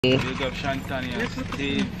Big up Shantanya,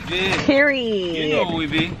 TV. Period. You know we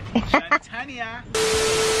be. Shantanya.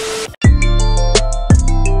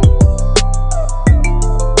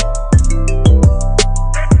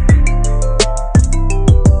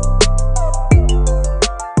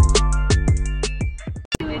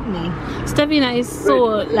 Stevina is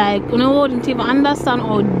so like, you know, wouldn't even understand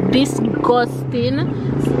how disgusting.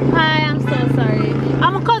 Hi, I'm so sorry.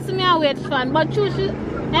 I'm a cousin me a wait fan, but choose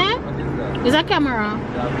eh? Is a camera?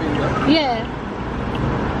 Yeah.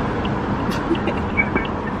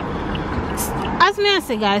 As me I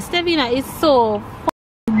say guys, Stevina is so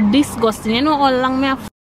disgusting. You know how long me have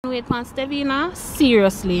wait for Stevina?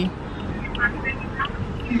 Seriously.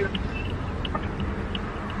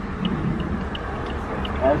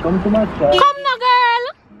 Welcome to my shop. Come now, girl.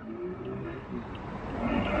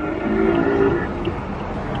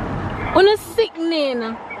 On a sickening.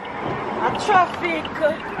 A traffic.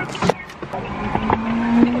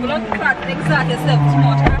 People don't crack exert yourself too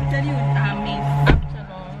much afternoon.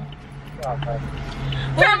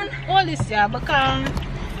 All this year, because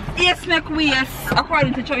yes, make we yes,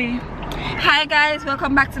 according to Choi. Hi guys,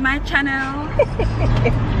 welcome back to my channel.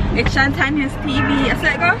 It's Shantanya's TV. I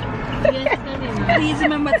said go. Please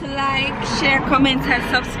remember to like, share, comment and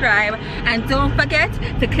subscribe, and don't forget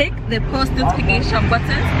to click the post notification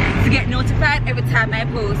button to get notified every time I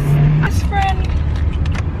post. Best friend.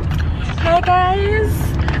 Hi guys,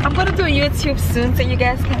 I'm gonna do a YouTube soon so you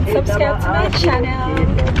guys can subscribe to my channel.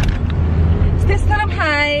 This time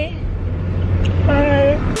hi.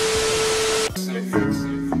 Bye.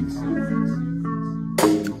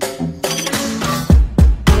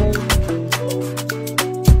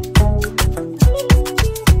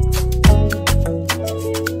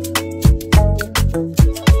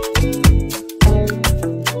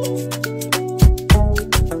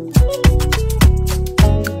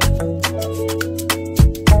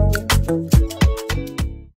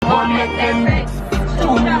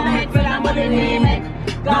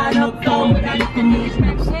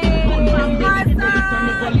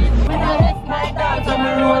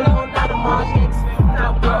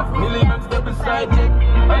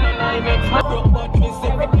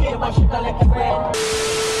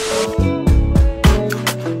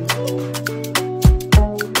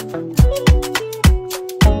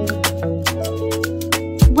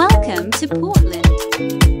 Welcome to Portland.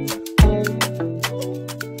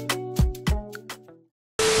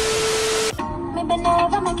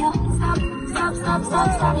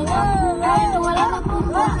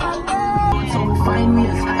 Fine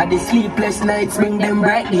ways at the sleepless nights bring them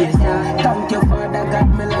bright days. Thank you Father God,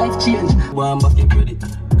 my life changed. One back your credit.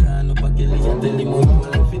 Gone up a kill you tell him how you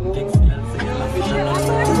life it takes. Girl say you love vision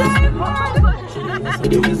and so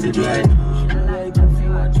the message right. She like if you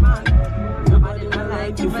watch man. Nobody will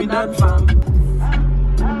like you for that fam.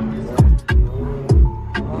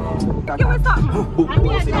 Give me something.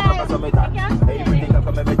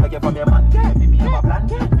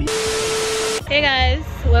 hey guys,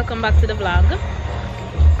 welcome back to the vlog.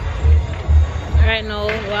 Right now,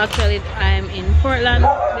 I'm in Portland,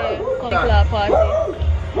 the Coupla party.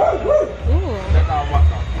 Ooh.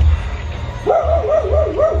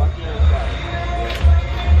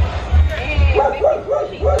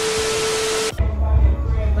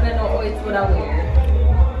 But I know it's what I wear.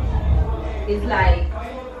 It's like,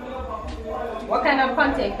 what kind of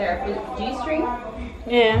contact there? G-string?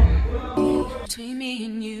 Yeah. Between me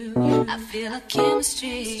and you, I feel a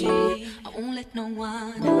chemistry. I won't let no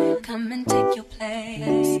one come and take your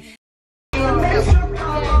place.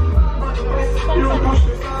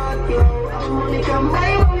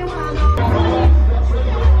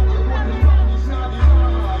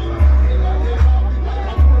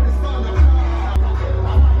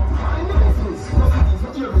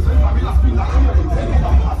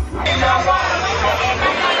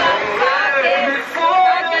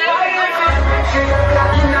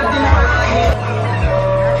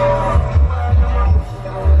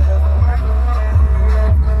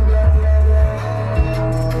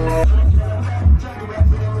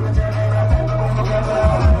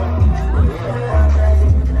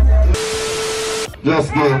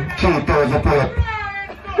 Just give 3,000 plate.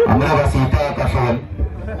 I'm never see Taka phone.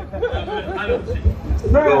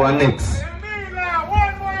 Go on next.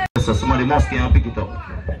 So somebody must come and pick it up.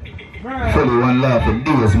 Fully one laugh in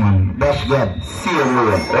days, man. Dash God. See you, man.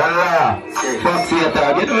 One laugh. Fuck see your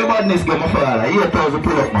tag. You know about this game of all. 8,000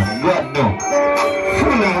 pull up, man. God no.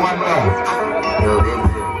 Fully one laugh.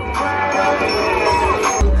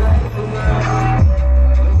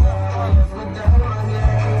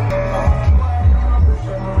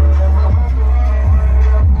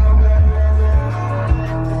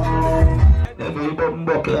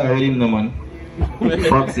 sorry with him, no, man.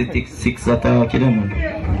 Foxy 6 attack, you know, man.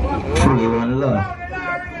 Fully one love.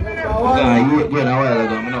 You going a while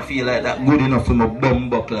ago, I don't feel like that good enough for my bum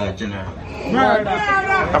buckler, you know.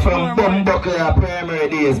 I'm from bum buckler primary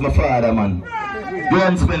days, my father, man.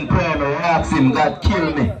 Gunsman primary, ask him, God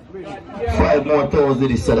kill me. 5 more thousand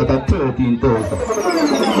this, so that's 13,000.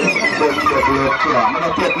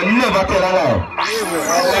 I never tell a lie.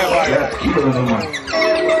 God kill me, man.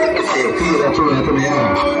 Feel that you to me,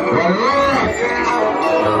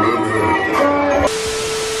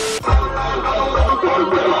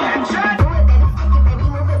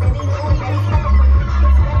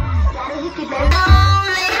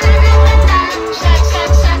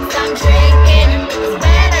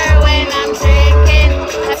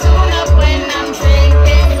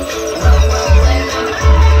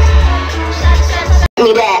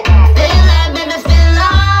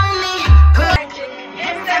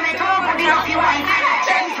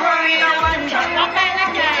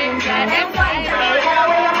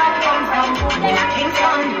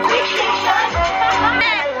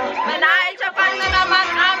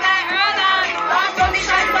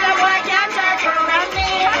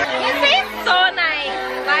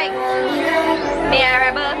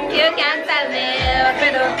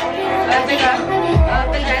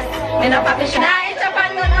 in a papi should I eat up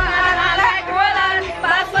and go like rollers.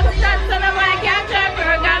 Pass for the shots and I'm like, can't check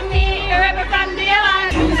her, got me, rebel from the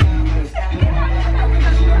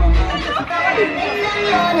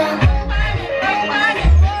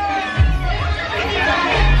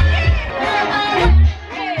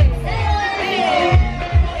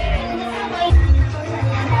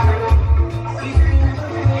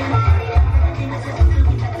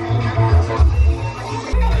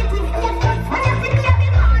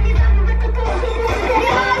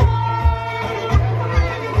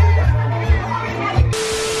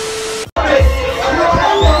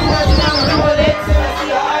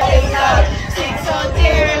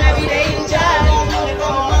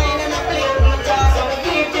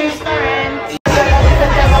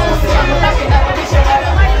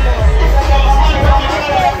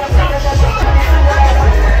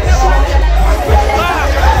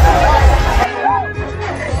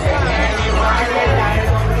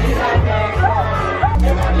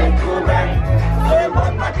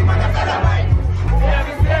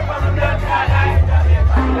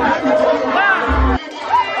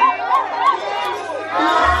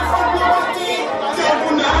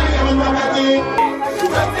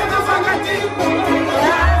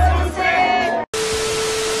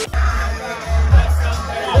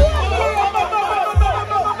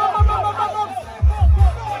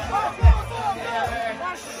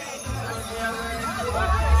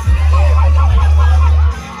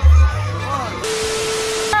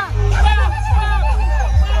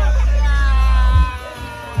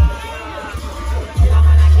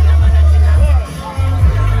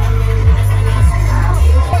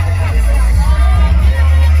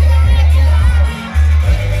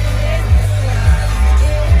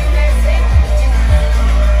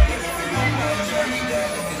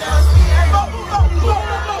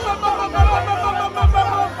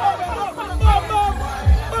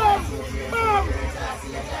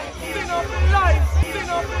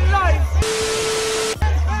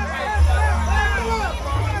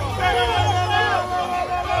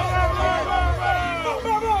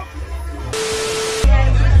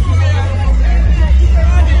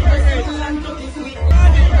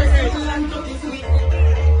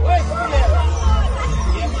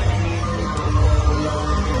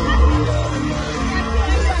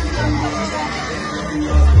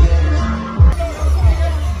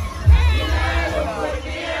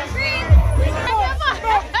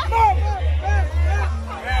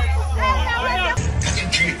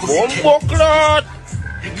Buckler!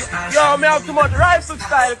 Yo, me have too much rifle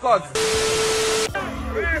style, cuz.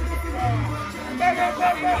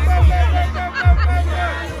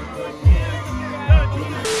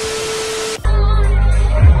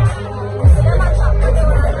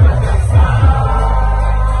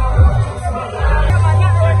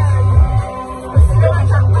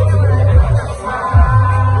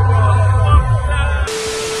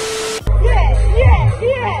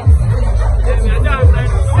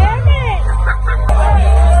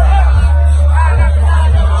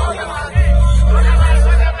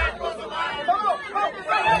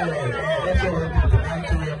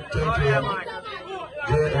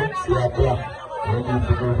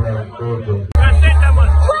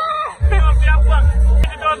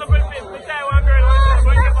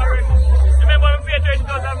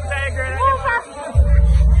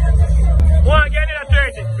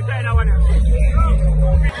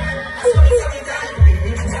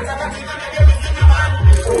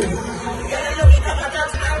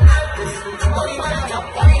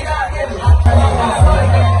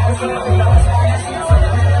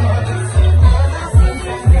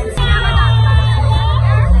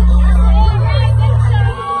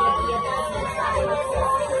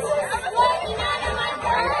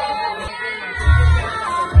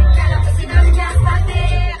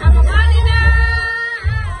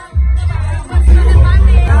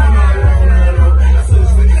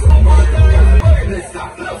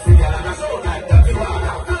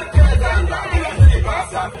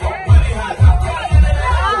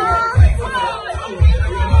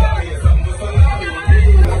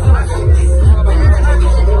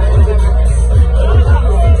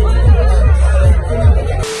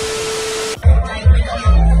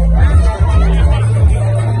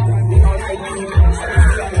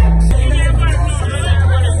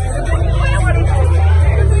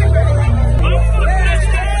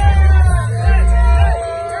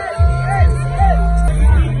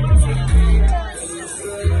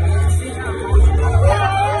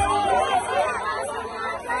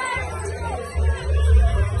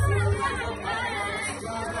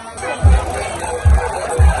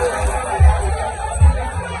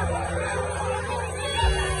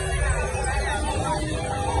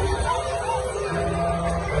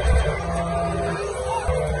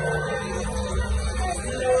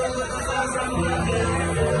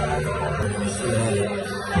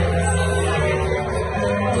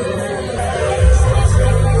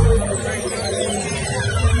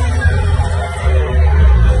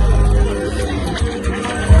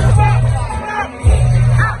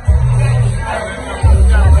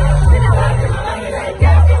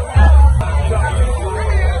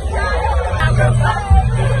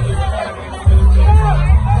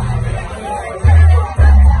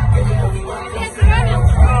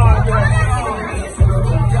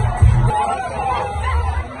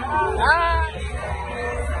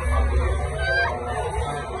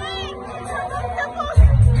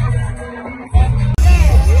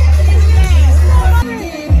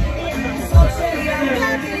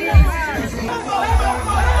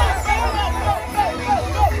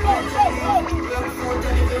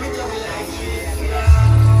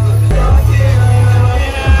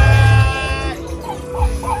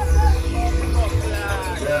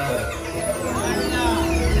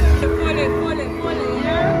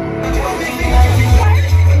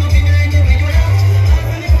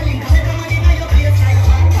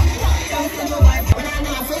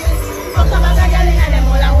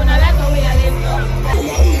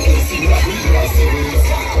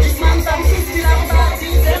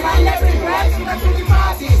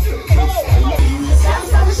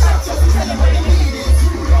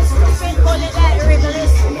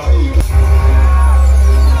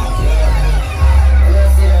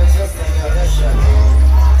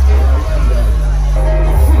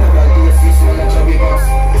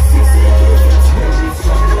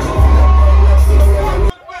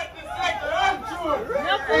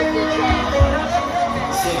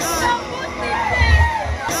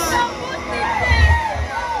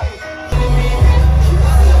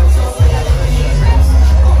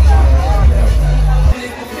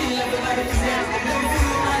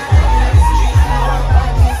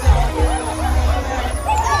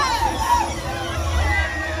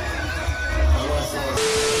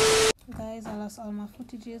 All my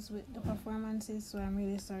footages with the performances, so I'm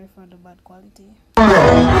really sorry for the bad quality.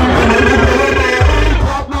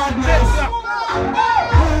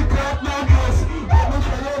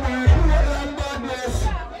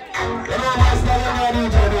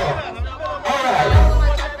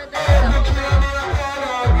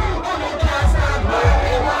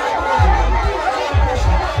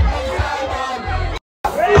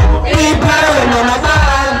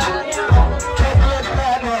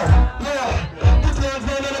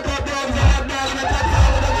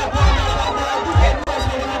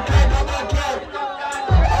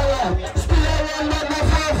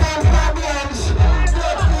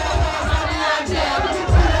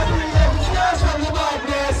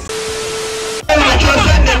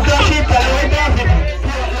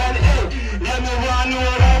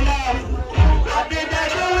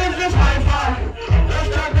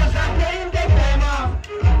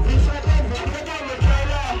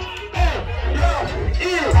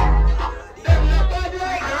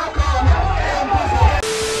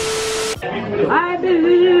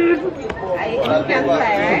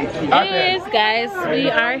 Anyways, guys, we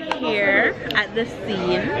are here at the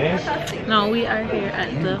scene. No, we are here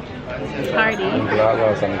at the party.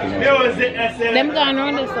 Them going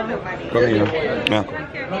around this one. Come here. Yeah.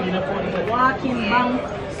 Walking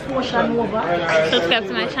bounce Subscribe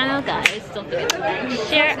to my channel, guys. Don't forget to like,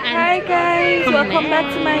 share, and Hi guys, welcome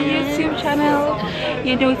back to my YouTube channel.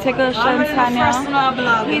 You know it's a girl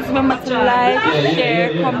Shantanya. Please remember to like,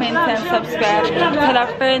 share, comment and subscribe. Tell a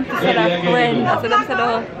friend to tell a friend. That's what I'm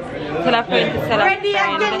saying. Tell a friend to tell a friend,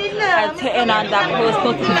 and turn on that post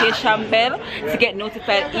notification bell to get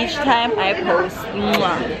notified each time I post.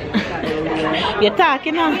 you're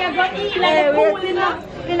talking now.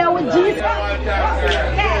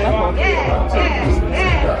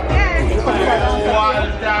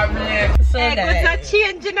 So guys,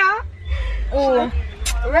 change, you know? Oh,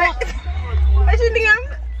 right. What you think?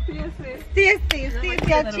 Stay,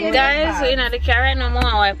 guys, so in the car right now, I'm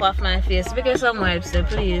gonna wipe off my face because some wipes there,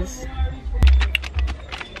 please.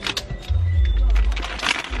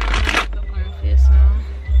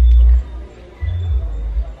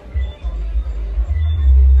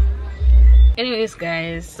 Anyways,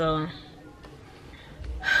 guys, so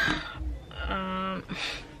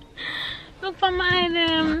look for my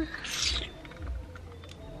item.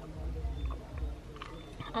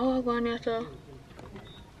 Oh, go on here too.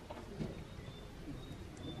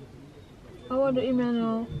 I want the email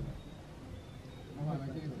now.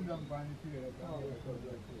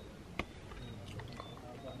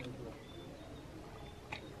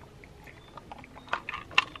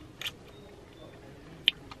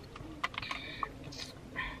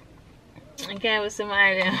 I can't even see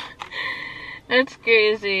my item. That's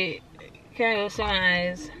crazy. Can't even see my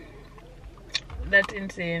eyes. That's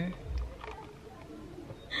insane.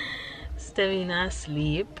 Staying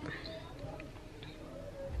asleep.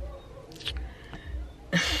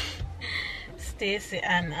 Stacy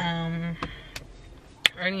and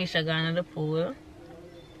Renisha gone to the pool.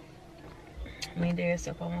 Me there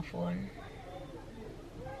stuck on my phone.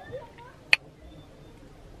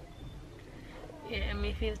 Yeah,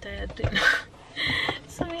 me feel tired too.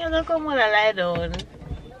 So me gonna come on and lie down.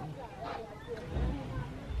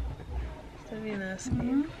 So me not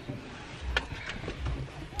sleep.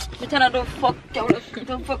 Me tell her don't fuck me,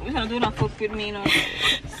 do not fuck with me now.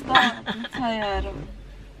 Stop, I'm tired.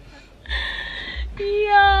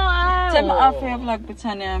 Yo, Tell me off your vlog,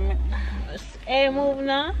 Britannia. Hey, move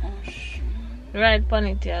now. Right pon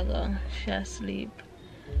it, yeah, go. She asleep.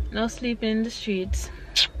 No sleeping in the streets.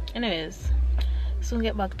 Anyways, soon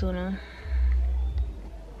get back to now.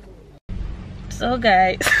 So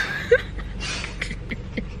guys,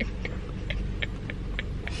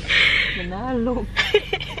 look.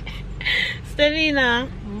 Stevina,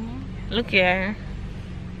 look here.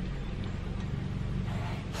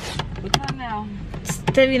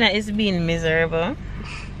 Stevina is being miserable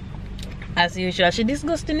as usual. She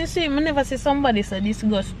disgusting, you see. I never see somebody so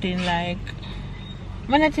disgusting. Like,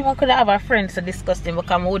 I not even could have a friend so disgusting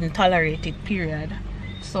because I wouldn't tolerate it, period.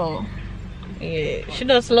 So yeah, she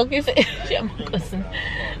does look, you see. She am a cousin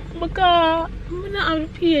because I don't have the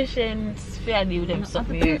patience for deal with them stuff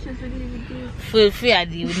here. For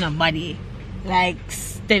deal with nobody like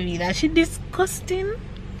Stevina. She disgusting.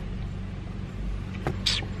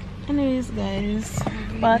 Anyways, guys,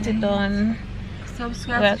 party done.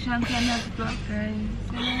 Subscribe to Shantanya's vlog,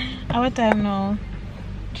 guys. Our time now.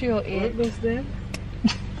 3:08. What's that?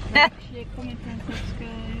 Share, comment, and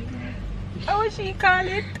subscribe. How would she call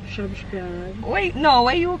it? Subscribe. Wait, no,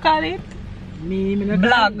 what you call it? Me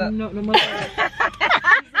Blog. No,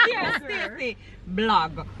 Seriously,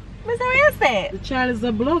 blog. What's that what you say? the child is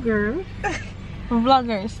a blogger.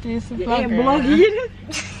 Vlogger, Stacy Yeah, vlogger. blogging.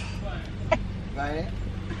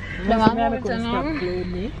 The Must man be with able to the stop name.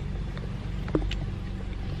 playing me.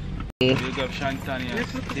 Big up Shantanya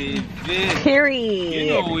TV. Period. You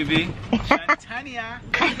know we be. Shantanya.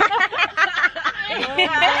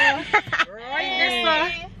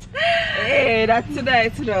 Hey, that's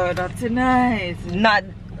tonight, though. That's tonight.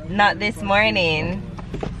 Not this morning.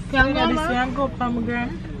 Young This mama. young go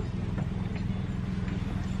Pamagram.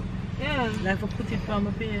 Yeah, like for put it from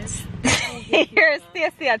a page. Here,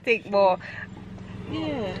 Stacy, I think more.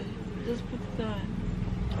 Yeah, just put it on.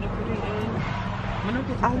 I put it in.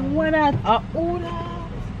 I want that.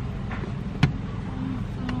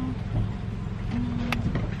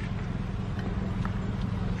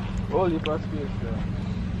 Holy pass space there.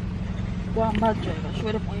 Go on, bad driver.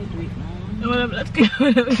 Show them how you do it now. No, let's go.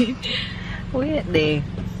 Wait there.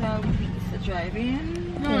 So, it's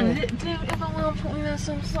driving. No, do you ever want to put me on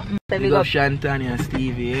something? Big up Shantanya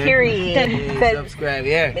Stevie. Yeah? Period. Yeah, subscribe,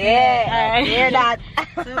 yeah. Yeah, I hear that.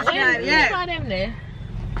 Yeah. Saw them there.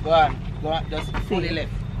 Go on, just fully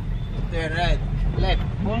left. Turn right, left.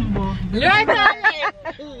 Bumbo. Right or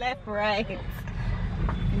left? Left, right.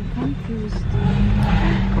 I'm confused.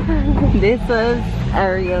 This was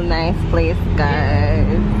a real nice place,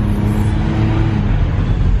 guys.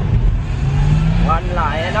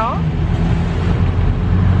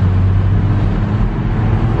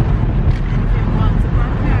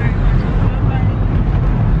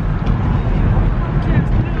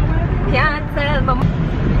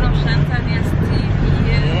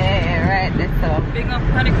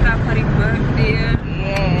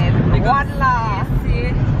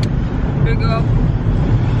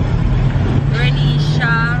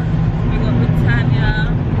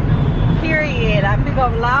 and big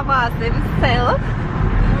up Lava himself.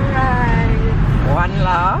 Right. One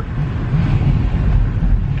love.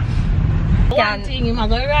 One thing, you must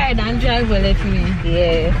go ride and drive well with me.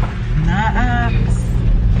 Yeah. Nah,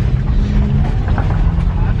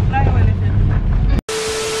 fly well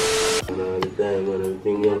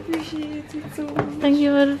appreciate it too. Thank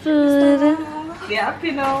you for the food. Be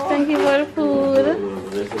happy now. Thank you for the food.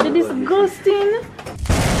 You're disgusting.